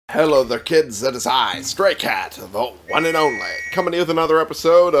Hello there, kids. It is I, Stray Cat, the one and only, coming to you with another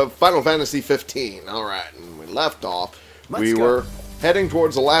episode of Final Fantasy 15. Alright, and we left off. We were heading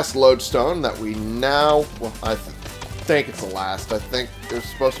towards the last lodestone that we now... Well, I think it's the last. I think there's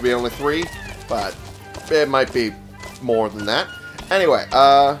supposed to be only 3, but it might be more than that. Anyway,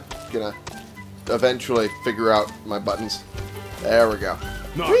 gonna eventually figure out my buttons. There we go.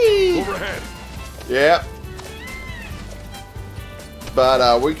 Whee! Overhead. Yep.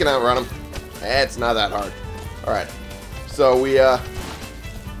 But we can outrun them. It's not that hard. Alright. So we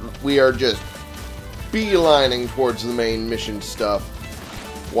are just beelining towards the main mission stuff.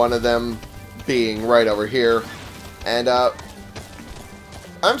 One of them being right over here. And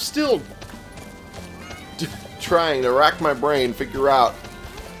I'm still trying to rack my brain, figure out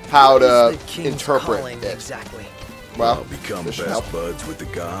how to interpret it. Exactly. Well, become best buds with the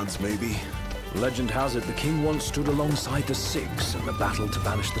gods, maybe? Legend has it the king once stood alongside the Six in the battle to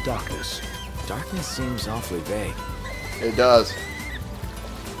banish the darkness. Darkness seems awfully vague. It does.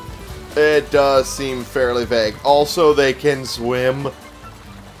 It does seem fairly vague. Also, they can swim.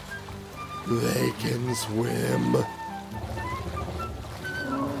 They can swim.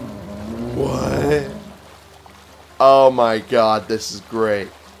 What? Oh my god, this is great.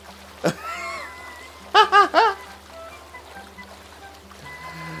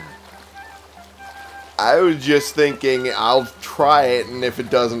 I was just thinking I'll try it, and if it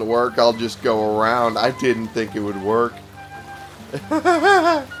doesn't work, I'll just go around. I didn't think it would work.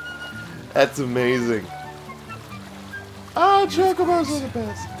 That's amazing. Oh, chocobos are the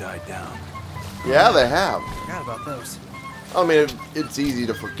best. Died down. Yeah, they have. Forgot about those. I mean, it's easy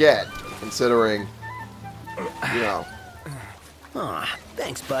to forget, considering, you know. Aw,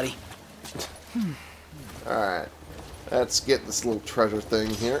 thanks, buddy. Alright. Let's get this little treasure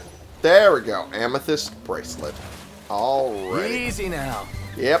thing here. There we go. Amethyst bracelet. Alright. Easy now.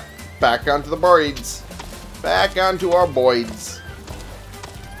 Yep. Back onto the boys. Back onto our boys.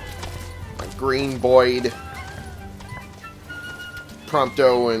 My green Boyd.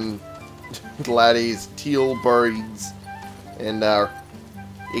 Prompto and Gladys teal birds. And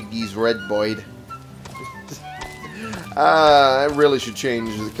Iggy's red Boyd. I really should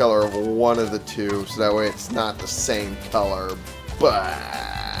change the color of one of the two, so that way it's not the same color. But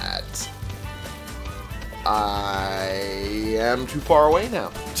I am too far away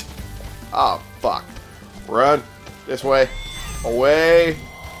now. Oh, fuck. Run. This way. Away.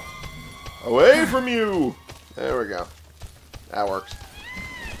 Away from you. There we go. That works.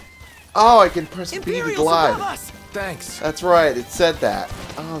 Oh, I can press B to glide. Thanks. That's right. It said that.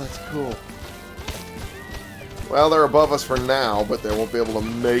 Oh, that's cool. Well, they're above us for now, but they won't be able to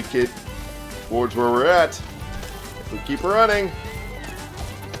make it towards where we're at. If we keep running.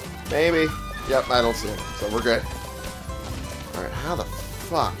 Maybe. Yep, I don't see them, so we're good. Alright, how the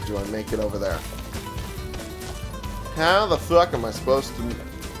fuck do I make it over there? How the fuck am I supposed to...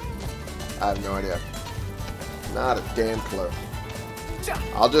 I have no idea. Not a damn clue.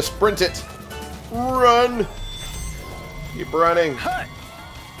 I'll just sprint it. Run! Keep running.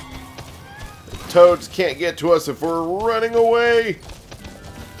 The toads can't get to us if we're running away.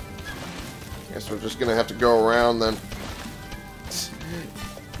 Guess we're just gonna have to go around then.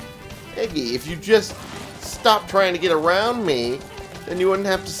 Iggy, if you just stop trying to get around me, then you wouldn't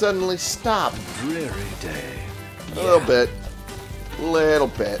have to suddenly stop. Dreary day. A little bit. Little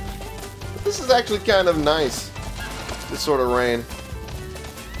bit. But this is actually kind of nice. This sort of rain.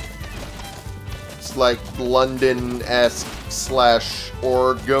 It's like London-esque /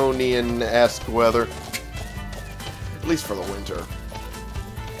 Oregonian-esque weather. At least for the winter.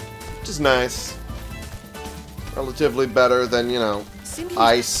 Which is nice. Relatively better than, you know,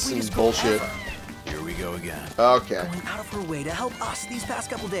 ice and bullshit. Here we go again. Okay. Going out of her way to help us these past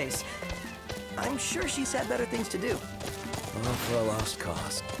couple days. I'm sure she's had better things to do. All for a lost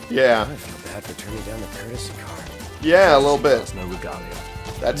cause. Yeah. I feel bad for turning down the courtesy card. Yeah, a little bit. There's no regalia.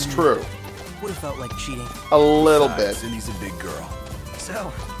 That's true. Would have felt like cheating. A little bit. Cindy's a big girl.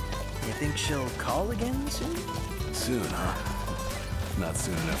 So, you think she'll call again soon? Soon, huh? Not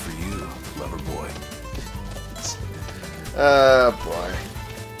soon enough for you, lover boy. Boy.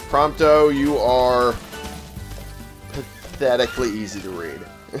 Prompto, you are pathetically easy to read.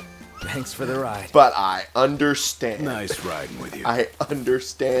 Thanks for the ride. But I understand. Nice riding with you. I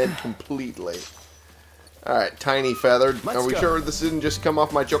understand completely. Alright, tiny feathered. Are we sure this didn't just come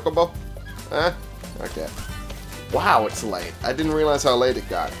off my chocobo? Huh? Okay. Wow, it's late. I didn't realize how late it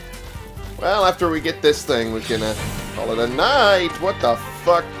got. Well, after we get this thing, we can call it a night. What the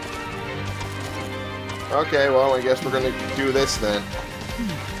fuck? Okay, well, I guess we're gonna do this then.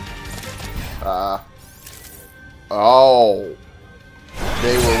 Oh.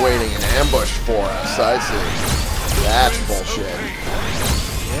 They were ambush for us. I see. That's bullshit.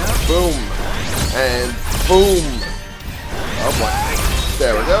 Boom. And boom. Oh boy.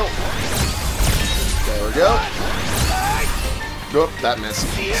 There we go. There we go. Oop, that missed.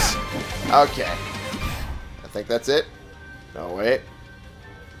 Okay. I think that's it. No, wait.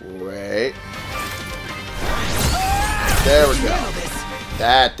 Wait. There we go.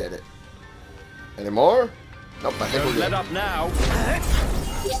 That did it. Any more? Nope, I think we're good. Let up now.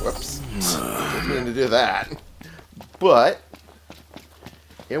 Whoops. Didn't mean to do that. But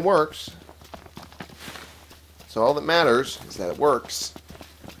it works. So all that matters is that it works.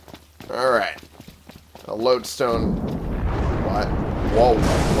 Alright. A lodestone. What? Whoa.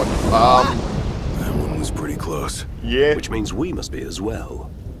 What? That one was pretty close. Yeah. Which means we must be as well.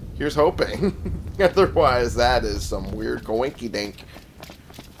 Here's hoping. Otherwise, that is some weird coinky-dink.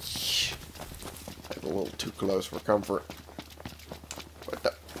 A little too close for comfort. What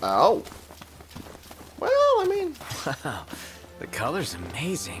the? Oh. Well, I mean, Wow, the color's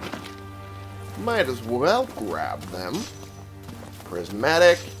amazing. might as well grab them.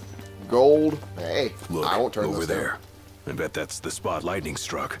 Prismatic, gold. Hey, Look, I won't turn over this down. there. I bet that's the spot lightning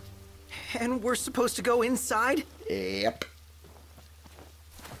struck. And we're supposed to go inside? Yep.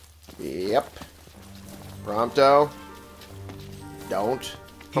 Yep. Prompto. Don't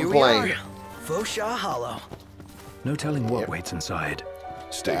Here complain. we are. Fosha Hollow. No telling what Yep. waits inside.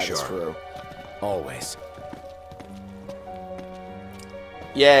 Stay That's sharp. true. Always.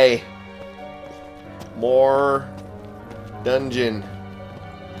 Yay. More dungeon.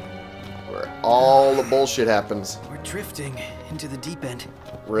 Where all the bullshit happens. We're drifting into the deep end.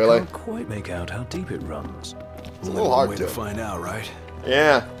 Really? Can't quite make out how deep it runs. It's a little hard way to. to find out, right?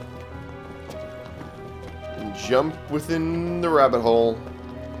 Yeah. And jump within the rabbit hole.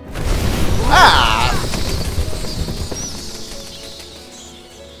 Ah!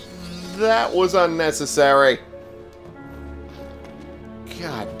 That was unnecessary.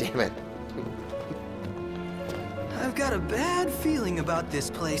 God damn it. I've got a bad feeling about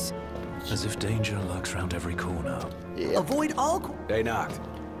this place. As if danger lurks round every corner. Yeah. Avoid all. They knocked.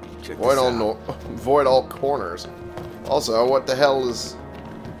 Check Avoid this all out. avoid all corners. Also, what the hell is?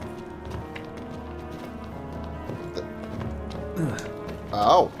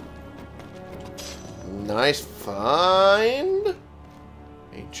 Oh. Nice find.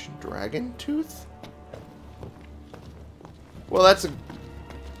 Ancient dragon tooth. Well,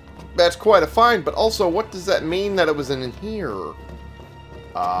 that's quite a find, but also, what does that mean that it was in here?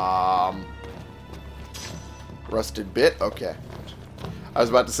 Rusted bit? Okay. I was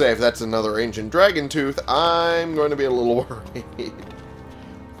about to say, if that's another ancient dragon tooth, I'm going to be a little worried.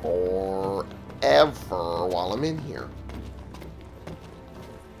 Forever while I'm in here.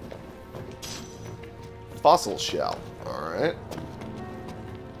 Fossil shell. Alright.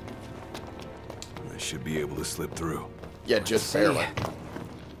 I should be able to slip through. Yeah, just barely.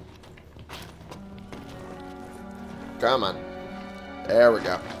 Come on. There we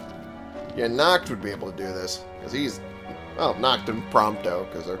go. Yeah, Noct would be able to do this. Because he's... Well, Noct and Prompto,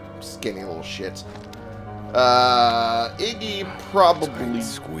 because they're skinny little shits. Iggy probably...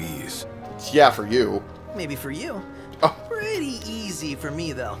 Squeeze. Yeah, for you. Maybe for you. Oh. Pretty easy for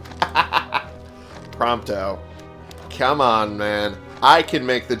me, though. Prompto. Come on, man. I can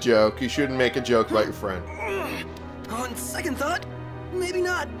make the joke. You shouldn't make a joke about your friend. On second thought, maybe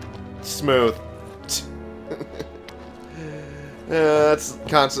not. Smooth. That's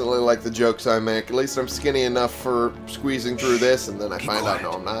constantly like the jokes I make. At least I'm skinny enough for squeezing through this, and then I find out,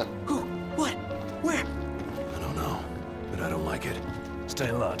 no, I'm not. Who? What? Where? I don't know, but I don't like it. Stay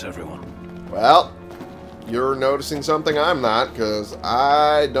alert, everyone. Well, you're noticing something I'm not, because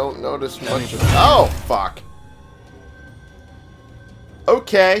I don't notice much of... Oh, fuck.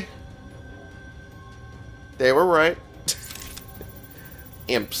 Okay. They were right.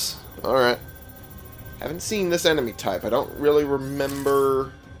 Imps. Alright. Haven't seen this enemy type. I don't really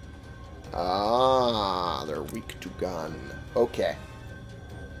remember... Ah, they're weak to gun. Okay.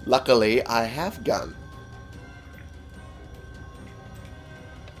 Luckily, I have gun.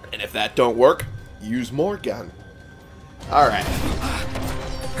 And if that don't work, use more gun. Alright.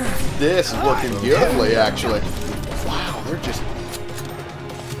 This is working beautifully, actually. Wow, they're just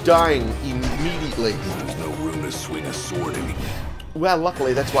dying immediately. There's no room to swing a sword in. Well,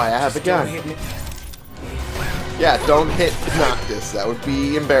 luckily, that's why I have a gun. Yeah, don't hit Noctis. That would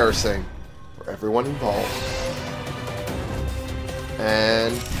be embarrassing for everyone involved.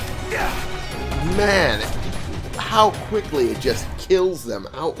 And... Man, how quickly it just kills them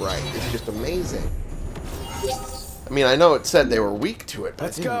outright is just amazing. I mean, I know it said they were weak to it,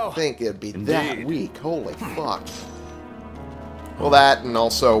 but I didn't think it'd be that weak. Holy fuck. Well, that, and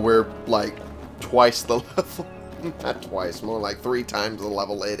also we're like twice the level. Not twice, more like 3 times the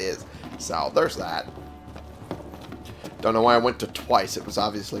level it is. So, there's that. Don't know why I went to twice. It was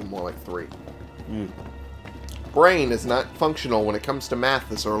obviously more like 3. Brain is not functional when it comes to math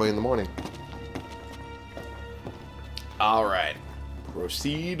this early in the morning. Alright.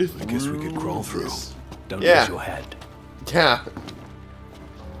 Proceed. I guess we could crawl through. Don't Yeah. lose your head. Yeah.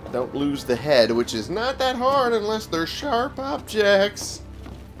 Don't lose the head, which is not that hard unless they're sharp objects.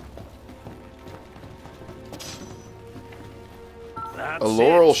 That's A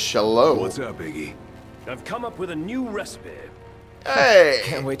Laurel it. Shallot. What's up, Iggy? I've come up with a new recipe. Hey!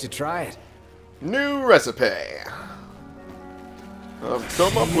 Can't wait to try it. New recipe. I've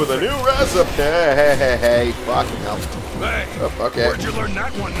come up with a new recipe. Hey, fucking hell. Hey! Oh, okay. Where'd you learn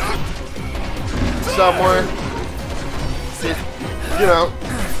that one, Knock? Somewhere. You know,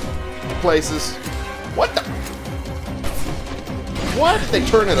 places. What the? What? They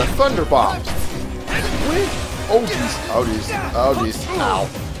turn into thunder bombs. Oh jeez. Oh jeez. Oh jeez. Ow.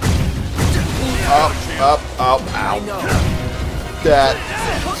 Ow.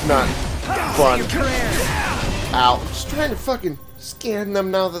 That's not fun. Ow. I'm just trying to fucking scan them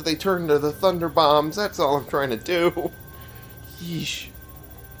now that they turn into the thunder bombs. That's all I'm trying to do. Yeesh.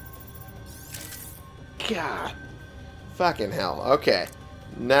 God. Fucking hell. Okay.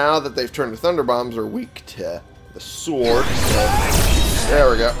 Now that they've turned to thunder bombs, are weak to the sword. So, there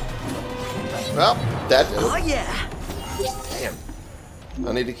we go. Well, that did Oh it. yeah. Damn.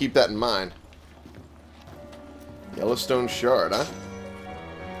 I need to keep that in mind. Yellowstone Shard, huh?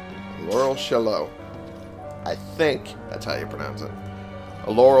 Laurel Shallot. I think that's how you pronounce it.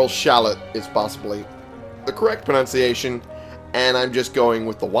 A Laurel Shallot is possibly the correct pronunciation, and I'm just going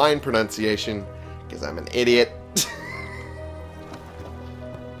with the wine pronunciation because I'm an idiot.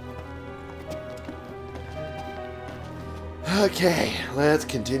 Okay, let's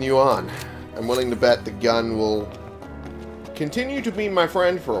continue on. I'm willing to bet the gun will continue to be my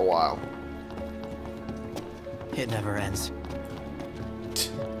friend for a while. It never ends.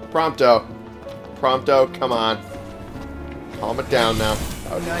 Prompto. Prompto, come on. Calm it down now.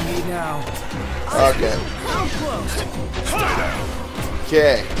 I need now. Okay. How close?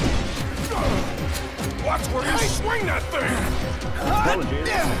 Okay. Watch where you swing that thing!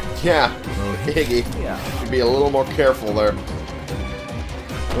 Yeah. Iggy. Should be a little more careful there.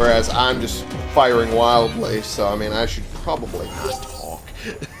 Whereas I'm just firing wildly, so I mean I should probably not talk.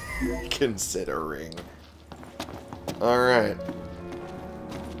 Considering. Alright.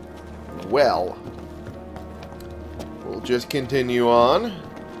 Well. We'll just continue on.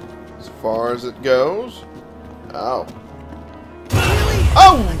 As far as it goes. Oh.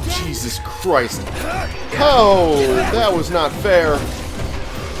 Oh, Jesus Christ. Oh, that was not fair.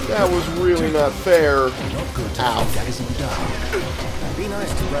 That was really not fair. Ow. Guys in the dark. Be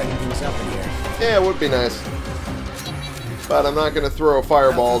nice to brighten things up in here. Yeah, it would be nice. But I'm not going to throw a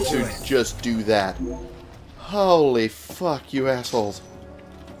fireball to just do that. Holy fuck, you assholes.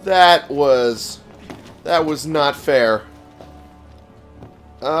 That was not fair.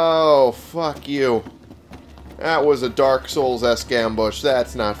 Oh, fuck you. That was a Dark Souls-esque ambush.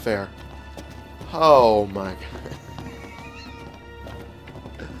 That's not fair. Oh my god.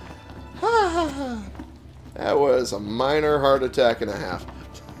 That was a minor heart attack and a half.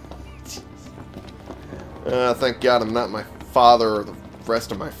 Thank God I'm not my father or the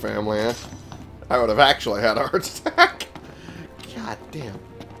rest of my family. I would have actually had a heart attack. God damn.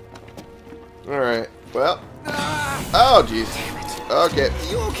 Alright, well. Oh, jeez. Okay.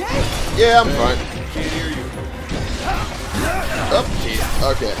 You okay? Yeah, I'm fine. Oh, jeez.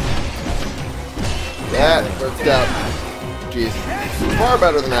 Okay. That worked out. Jeez. Far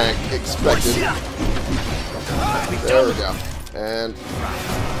better than I expected. There we go. And...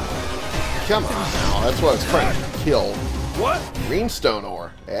 come on now. That's what I was trying to kill. What? Greenstone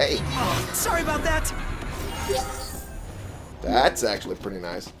ore. Hey. Oh, sorry about that. That's actually pretty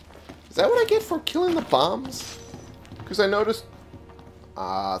nice. Is that what I get for killing the bombs? Because I noticed...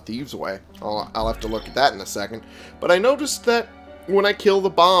 Thieves Way. I'll have to look at that in a second. But I noticed that when I kill the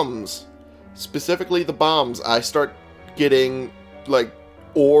bombs, specifically the bombs, I start getting, like,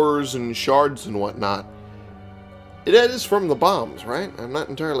 ores and shards and whatnot. It is from the bombs, right? I'm not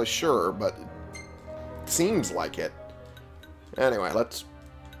entirely sure, but it seems like it. Anyway, let's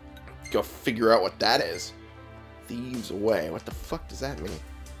go figure out what that is. Thieves Way. What the fuck does that mean?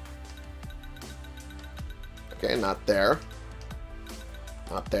 Okay, not there.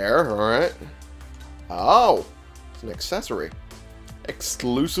 Not there, alright. Oh! It's an accessory.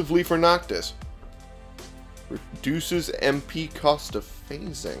 Exclusively for Noctis. Reduces MP cost of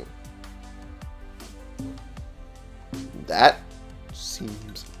phasing. That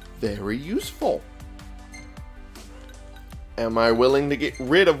seems very useful. Am I willing to get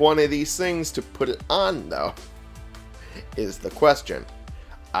rid of one of these things to put it on, though? Is the question.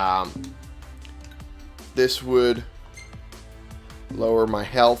 This would lower my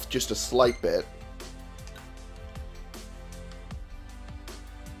health just a slight bit.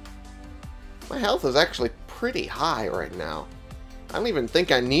 My health is actually pretty high right now. I don't even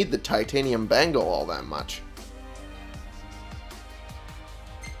think I need the titanium bangle all that much.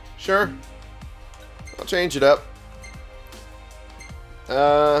 Sure. I'll change it up.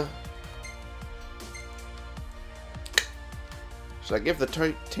 Should I give the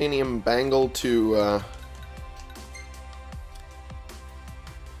titanium bangle to,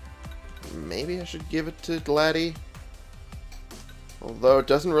 maybe I should give it to Gladdy? Although it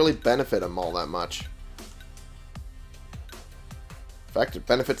doesn't really benefit him all that much. In fact, it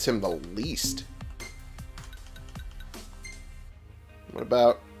benefits him the least. What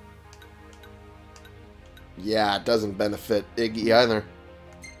about... Yeah, it doesn't benefit Iggy either.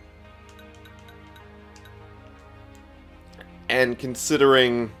 And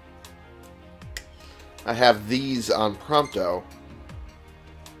considering I have these on Prompto.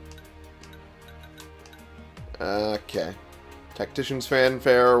 Okay. Tactician's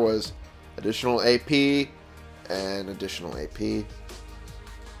Fanfare was additional AP and additional AP.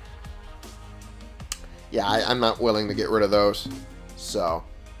 Yeah, I'm not willing to get rid of those. So,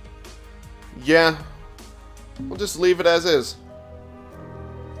 yeah. We'll just leave it as is.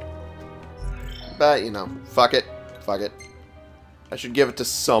 But, you know, fuck it. Fuck it. I should give it to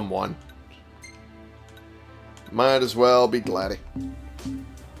someone. Might as well be Gladdy.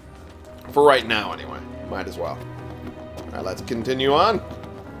 For right now, anyway. Might as well. Alright, let's continue on.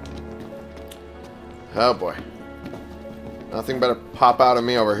 Oh, boy. Nothing better pop out of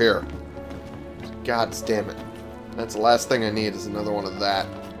me over here. God damn it. That's the last thing I need is another one of that.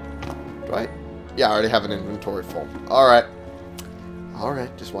 Do I? Yeah, I already have an inventory full. Alright.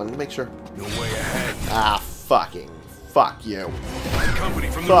 Alright, just wanted to make sure. No way ahead. Ah, fucking. Fuck you. Company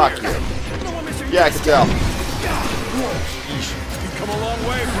from the Fuck rear. you. Yeah, I can tell. You've come a long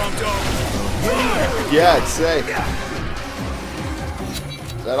way, Prompto. Yeah, I'd say.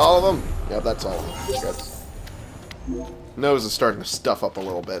 Is that all of them? Yep, that's all of them. Good. Nose is starting to stuff up a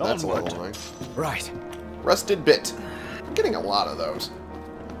little bit. That's a little annoying. Right. Rusted bit. I'm getting a lot of those.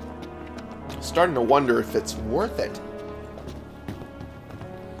 Starting to wonder if it's worth it.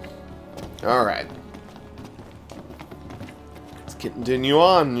 Alright. Let's continue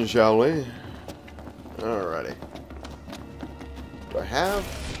on, shall we? Alrighty. Do I have?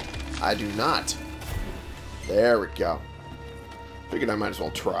 I do not. There we go. Figured I might as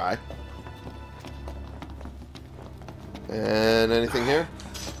well try. And anything here?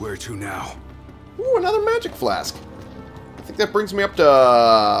 Where to now? Ooh, another magic flask. I think that brings me up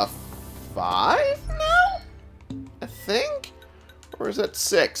to 5 now? I think? Or is that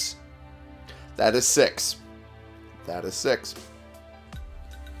 6? That is 6. That is 6.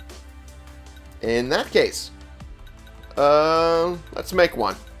 In that case, let's make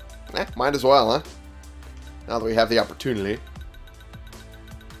one. Might as well, huh? Now that we have the opportunity.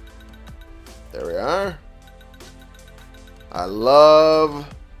 There we are. I love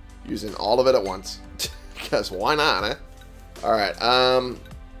using all of it at once. Because why not, eh? Alright, oh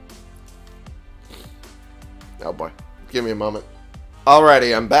boy. Give me a moment.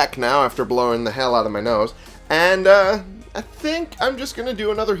 Alrighty, I'm back now after blowing the hell out of my nose. And, I think I'm just gonna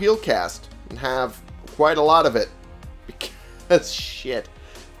do another heal cast. And have quite a lot of it. Because, shit.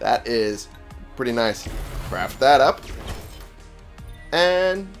 That is pretty nice. Craft that up.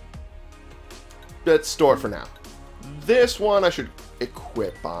 And let's store it for now. This one I should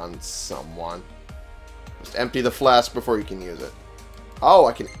equip on someone. Just empty the flask before you can use it. Oh,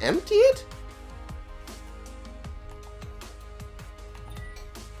 I can empty it?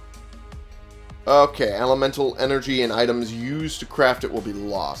 Okay, elemental energy and items used to craft it will be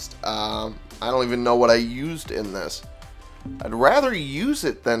lost. I don't even know what I used in this. I'd rather use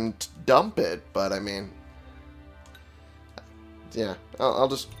it than dump it, but I mean... Yeah, I'll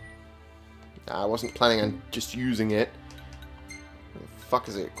just... I wasn't planning on just using it. Where the fuck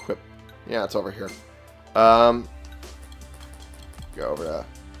is it equipped? Yeah, it's over here. Go over to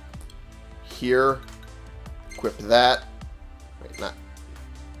here. Equip that. Wait, not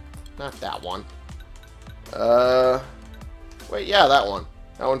that one. Wait, yeah, that one.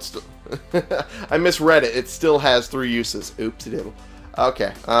 That one's still... I misread it. It still has 3 uses. Oops, it did.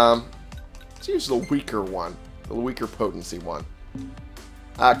 Okay, let's use the weaker one. The weaker potency one.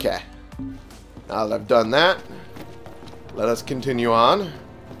 Okay. Now that I've done that, let us continue on.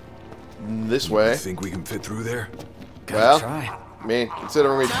 This way. Think we can fit through there? Gotta Well, try. I mean,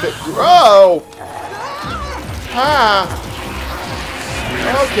 considering we picked... Oh! Ha!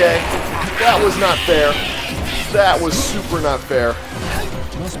 Okay. That was not fair. That was super not fair.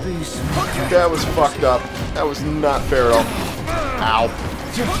 Must be some... That was fucked up. That was not fair at all. Ow.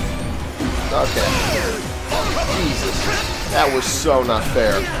 Okay. Jesus. That was so not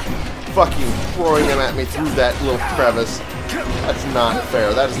fair. Fucking throwing him at me through that little crevice. That's not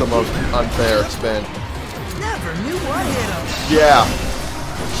fair. That is the most unfair it's been. Never knew what hit him. Yeah.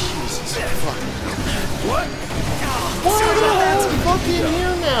 Jesus fucking. What? Why are they fucking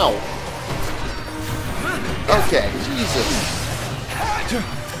here now? Okay, Jesus.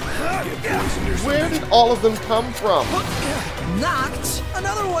 Where did all of them come from? Knocked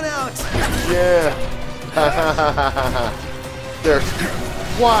another one out. Yeah. There's.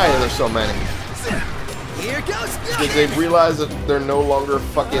 Why are there so many? Here goes. Did they realize that they're no longer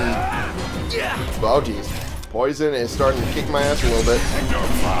fucking... Oh, jeez. Poison is starting to kick my ass a little bit.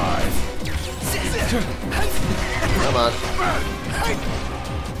 Come on.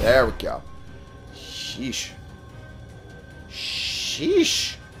 There we go. Sheesh.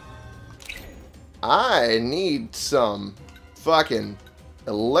 Sheesh. I need some fucking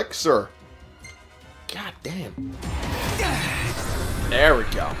elixir. God damn. There we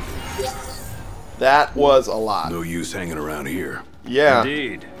go. That was a lot. No use hanging around here. Yeah.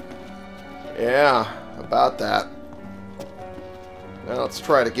 Indeed. Yeah, about that. Now let's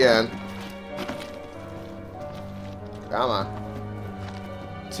try it again. Come on.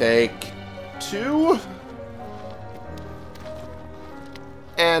 Take 2.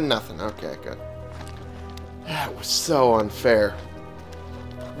 And nothing. Okay, good. That was so unfair.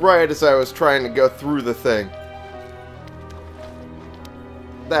 Right as I was trying to go through the thing.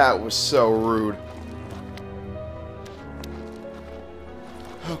 That was so rude.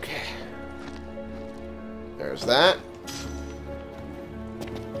 Okay. There's that.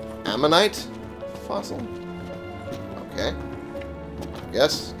 Ammonite fossil. Okay. I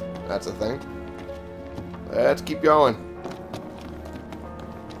guess that's a thing. Let's keep going.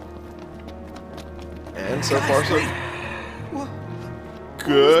 And so far so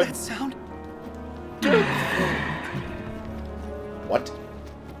good. That sound? What?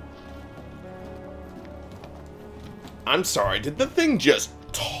 I'm sorry, did the thing just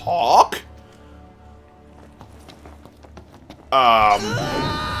talk?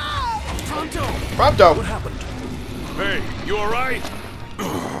 Prompto! What happened? Hey, you alright?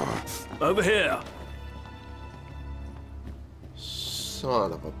 Over here.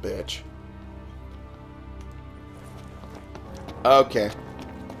 Son of a bitch. Okay.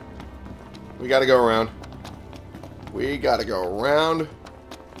 We gotta go around. We gotta go around.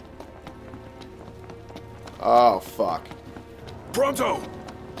 Oh, fuck. Pronto!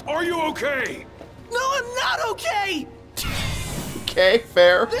 Are you okay? No, I'm not okay. Okay,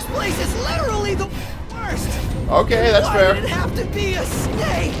 fair. This place is literally the worst. Okay, that's Why fair. did it have to be a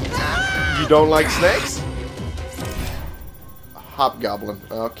snake? Ah! You don't like snakes? Hobgoblin.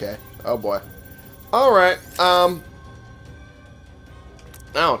 Okay. Oh boy. Alright,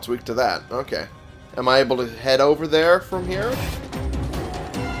 now it's weak to that. Okay. Am I able to head over there from here?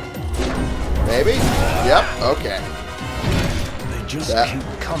 Maybe? Yep, okay. They just That-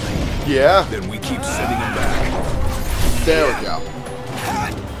 keep coming. Yeah, Then we keep sending them back. there we go.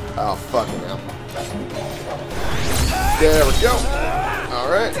 Oh, fucking hell. There we go.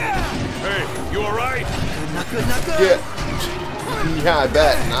 Alright. Hey, you alright? Not good, not good. Yeah. Yeah, I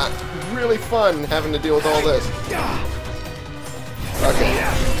bet. Not really fun having to deal with all this. Okay.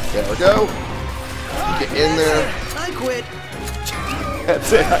 There we go. Get in there. I quit.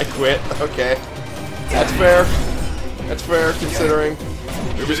 That's it, I quit. Okay. That's fair. That's fair, considering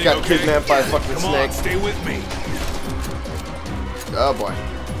we just got okay? kidnapped by a fucking Come snake. on, stay with me. Oh boy.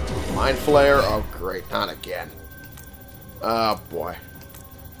 Mind Flayer. Oh great, not again. Oh boy.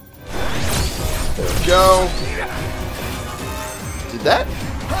 There we go. Did that?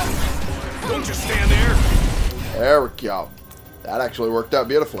 Don't just stand there. There we go. That actually worked out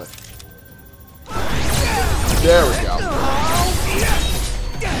beautifully. There we go.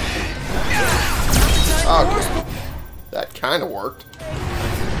 Okay. That kind of worked.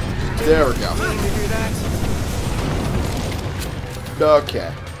 There we go.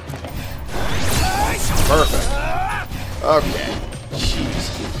 Okay. Perfect. Okay. Jeez.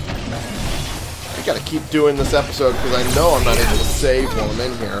 I gotta keep doing this episode because I know I'm not able to save while I'm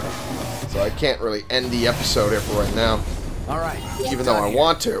in here. So I can't really end the episode here for right now. All right. Even though I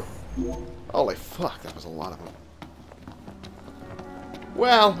want to. Holy fuck, that was a lot of them.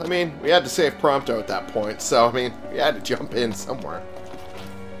 Well, I mean, we had to save Prompto at that point, so, I mean, we had to jump in somewhere.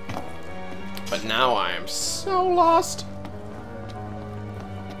 But now I am so lost.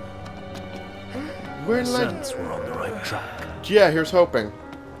 Where did I... Sense we're on the right track. Yeah, here's hoping.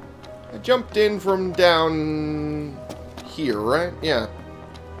 I jumped in from down here, right? Yeah.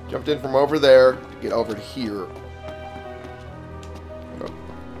 Jumped in from over there to get over to here. Oh.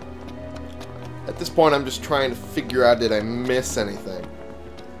 At this point, I'm just trying to figure out, did I miss anything?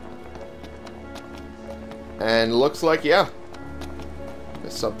 And looks like, yeah.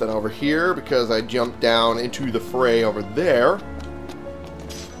 There's something over here because I jumped down into the fray over there.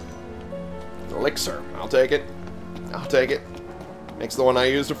 Elixir. I'll take it. I'll take it. Makes the one I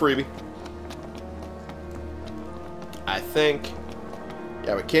used a freebie. I think...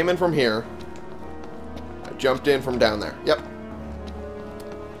 Yeah, we came in from here. I jumped in from down there. Yep.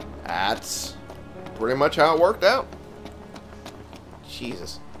 That's pretty much how it worked out.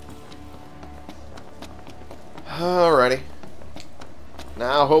 Jesus. Alrighty.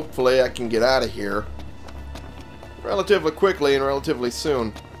 Now, hopefully, I can get out of here relatively quickly and relatively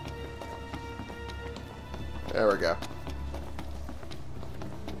soon. There we go.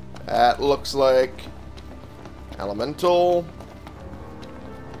 That looks like elemental.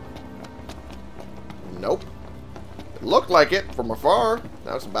 Nope. It looked like it from afar.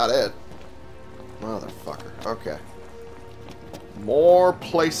 That was about it. Motherfucker. Okay. More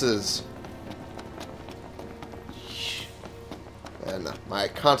places. And my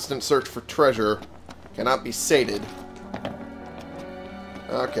constant search for treasure cannot be sated.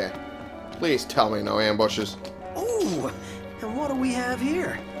 Okay. Please tell me no ambushes. Ooh, and what do we have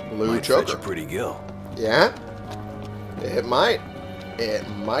here? Blue Might fetch choker. a pretty gill. Yeah? It might. It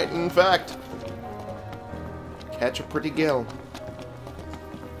might, in fact. Catch a pretty gill.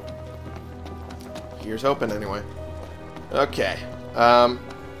 Here's hoping, anyway. Okay.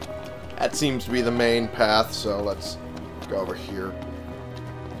 That seems to be the main path, so let's go over here.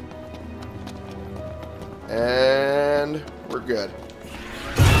 And we're good.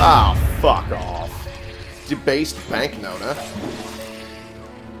 Oh, fuck off. Debased banknote, huh?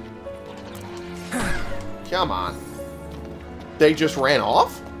 Come on. They just ran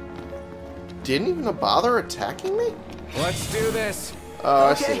off? Didn't even bother attacking me? Let's do this. Oh,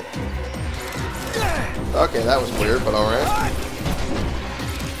 I see. Okay, that was weird, but alright.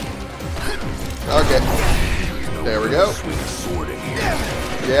 Okay. There we go. Swing a sword in here.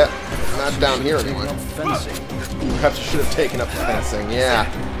 Yeah, not down here anyway. Fencing. Perhaps I should have taken up the fencing. Yeah,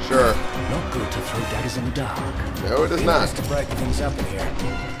 sure. Not good to throw daggers in the dark. No, it is not. Nice to brighten things up in here.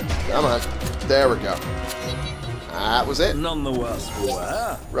 Come on. There we go. That was it. None the worse for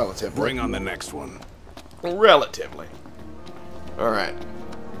wear. Relatively. Bring on the next one. Relatively. Alright.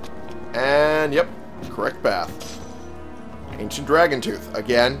 And, yep. Correct path. Ancient Dragon Tooth.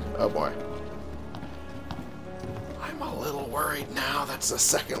 Again. Oh, boy. I'm a little worried now. That's the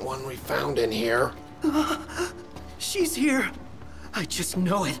second one we found in here. She's here. I just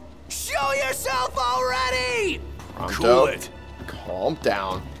know it. Show yourself already! Pronto. Cool it. Calm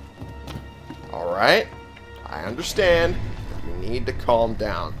down. Alright. I understand. You need to calm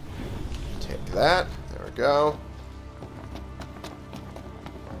down. Take that. There we go.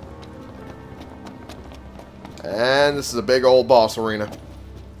 And this is a big old boss arena.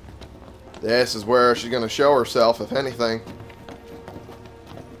 This is where she's going to show herself, if anything.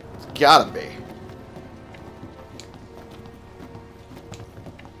 It's gotta be.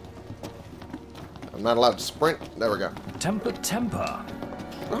 I'm not allowed to sprint. There we go. Temper, temper.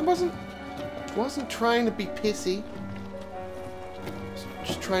 I wasn't trying to be pissy.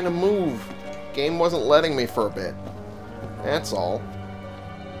 Just trying to move. Game wasn't letting me for a bit. That's all.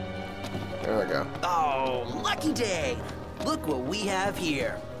 There we go. Oh, lucky day! Look what we have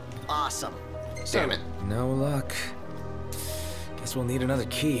here. Awesome. Damn it. No luck. Guess we'll need another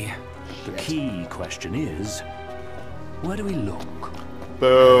key. The key question is, where do we look?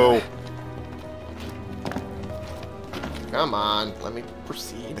 Boo. Come on. Let me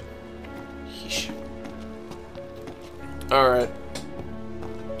proceed. Yeesh. Alright.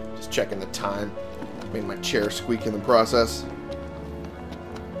 Just checking the time. Made my chair squeak in the process.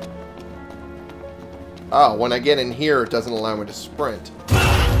 Oh, when I get in here, it doesn't allow me to sprint.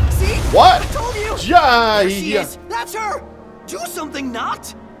 See? What? I told you! Yeah, There she yeah. is! That's her! Do something,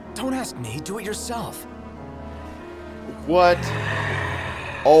 not! Don't ask me. Do it yourself. What?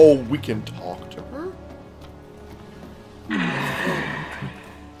 Oh, we can talk to her?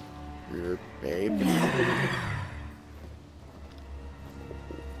 Weird babe.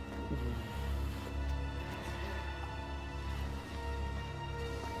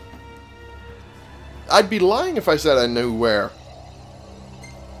 I'd be lying if I said I knew where.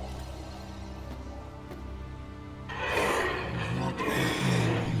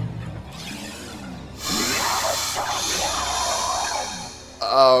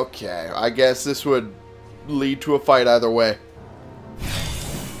 Okay, I guess this would lead to a fight either way.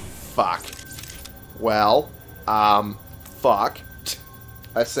 Fuck. Well, fuck.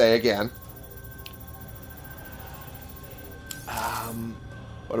 I say again.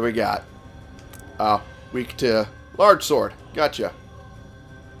 What do we got? Oh, weak to large sword. Gotcha.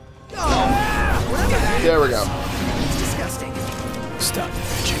 There we go. It's disgusting. Stop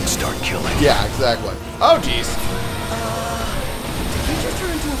bitching, start killing. Yeah, exactly. Oh, jeez. Did you just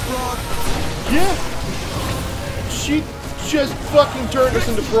turn into a frog? Yeah. She just fucking turned us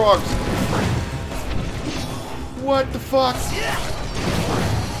into frogs. What the fuck?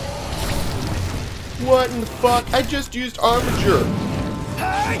 What in the fuck? I just used armature.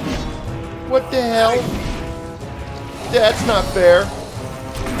 What the hell? That's not fair.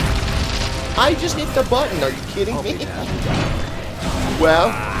 I just hit the button. Are you kidding me? Well,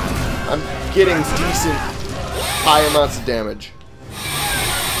 I'm getting decent high amounts of damage.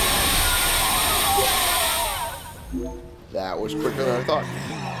 That was quicker than I thought.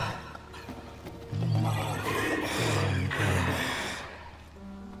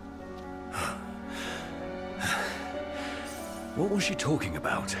 What was she talking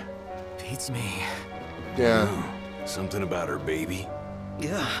about? Beats me. Yeah. Something about her baby.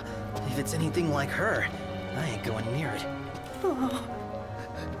 Yeah, if it's anything like her, I ain't going near it. Oh.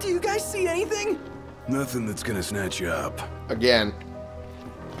 Do you guys see anything? Nothing that's gonna snatch you up. Again.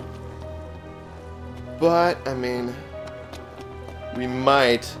 But, I mean, we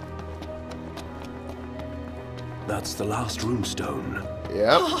might. That's the last runestone.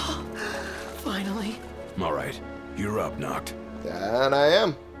 Yep. Finally. All right, you're up, Noct. And I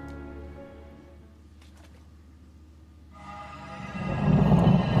am.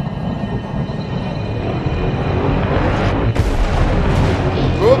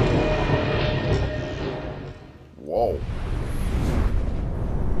 Whoop. Whoa.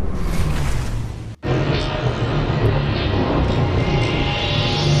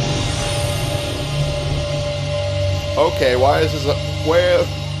 Okay, why is his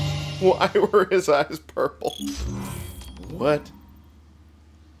why were his eyes purple? What?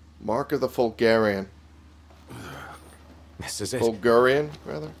 Mark of the Fulgarian. This is it. Bulgarian,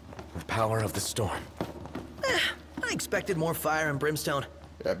 rather? The power of the storm. I expected more fire and brimstone.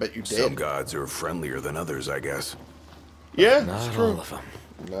 Yeah, I bet you did. Some gods are friendlier than others, I guess. Yeah, Not it's true. all of them.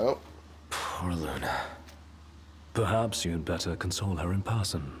 No. Poor Luna. Perhaps you'd better console her in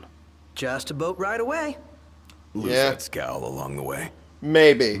person. Just a boat ride away. Lose Yeah. that scowl along the way.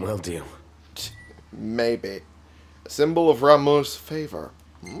 Maybe. Will do. Maybe. A symbol of Ramu's favor.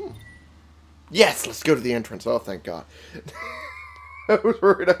 Yes, let's go to the entrance. Oh, thank God. I was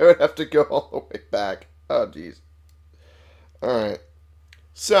worried I would have to go all the way back. Oh, jeez. Alright.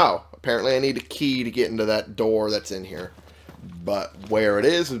 So, apparently I need a key to get into that door that's in here. But where it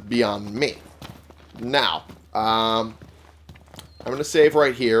is beyond me. Now, I'm going to save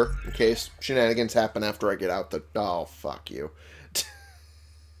right here in case shenanigans happen after I get out the... Oh, fuck you.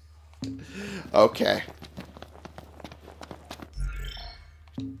 Okay.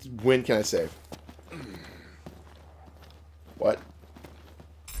 When can I save? What?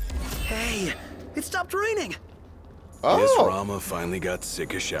 Hey, it stopped raining. Oh, Guess Rama finally got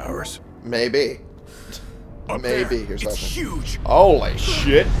sick of showers. maybe. Up Maybe. there. Here's It's something. huge. Holy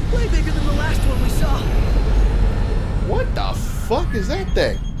shit. Way bigger than the last one we saw. What the fuck is that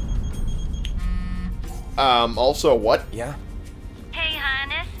thing? Also, what? Yeah? Hey,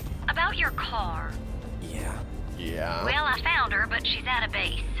 Highness. About your car. Yeah. Yeah. Well, I found her, but she's out of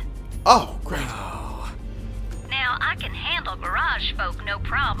base. Oh, great. Now, I can handle garage folk, no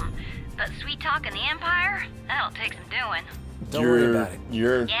problem. But sweet-talking the Empire? That'll take some doing. Don't worry about it.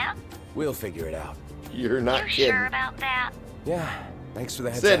 You're Yeah? We'll figure it out. You're not You kidding. sure about that? Yeah. Thanks for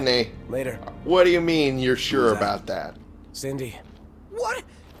the heads Sydney, up. Later. what do you mean you're sure Who's that? about that? Cindy. What?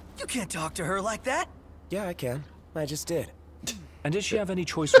 You can't talk to her like that. Yeah, I can. I just did. And did she have any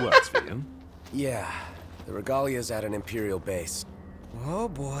choice words for you? Yeah. The Regalia's at an Imperial base. Oh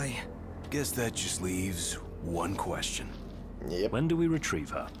boy. Guess that just leaves one question. Yep. When do we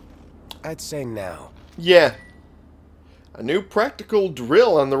retrieve her? I'd say now. Yeah. A new practical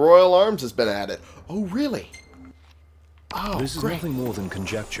drill on the Royal Arms has been added. Oh, really? Oh, This is great. nothing more than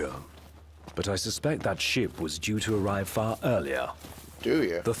conjecture. But I suspect that ship was due to arrive far earlier. Do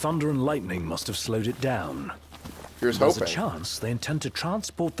you? The thunder and lightning must have slowed it down. Here's There's a hoping. chance they intend to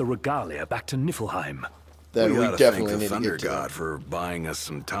transport the regalia back to Niflheim. Then we oughta definitely thank need the Thunder to get to God that. for buying us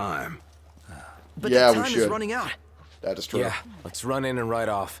some time. But Yeah, the we time is should. running out. That is true. Yeah. Let's run in and ride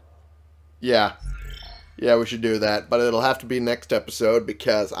off. Yeah. Yeah, we should do that. But it'll have to be next episode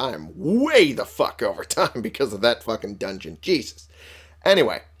because I'm way the fuck over time because of that fucking dungeon. Jesus.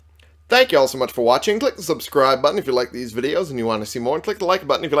 Anyway, Thank you all so much for watching. Click the subscribe button if you like these videos and you want to see more, and click the like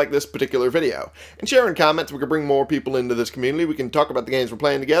button if you like this particular video. And share in comments, we can bring more people into this community. We can talk about the games we're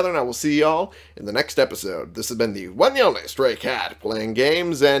playing together, and I will see y'all in the next episode. This has been the one and only Stray Cat, playing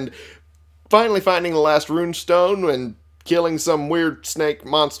games and finally finding the last runestone and killing some weird snake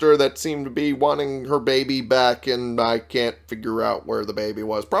monster that seemed to be wanting her baby back, and I can't figure out where the baby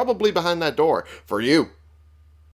was. Probably behind that door. For you.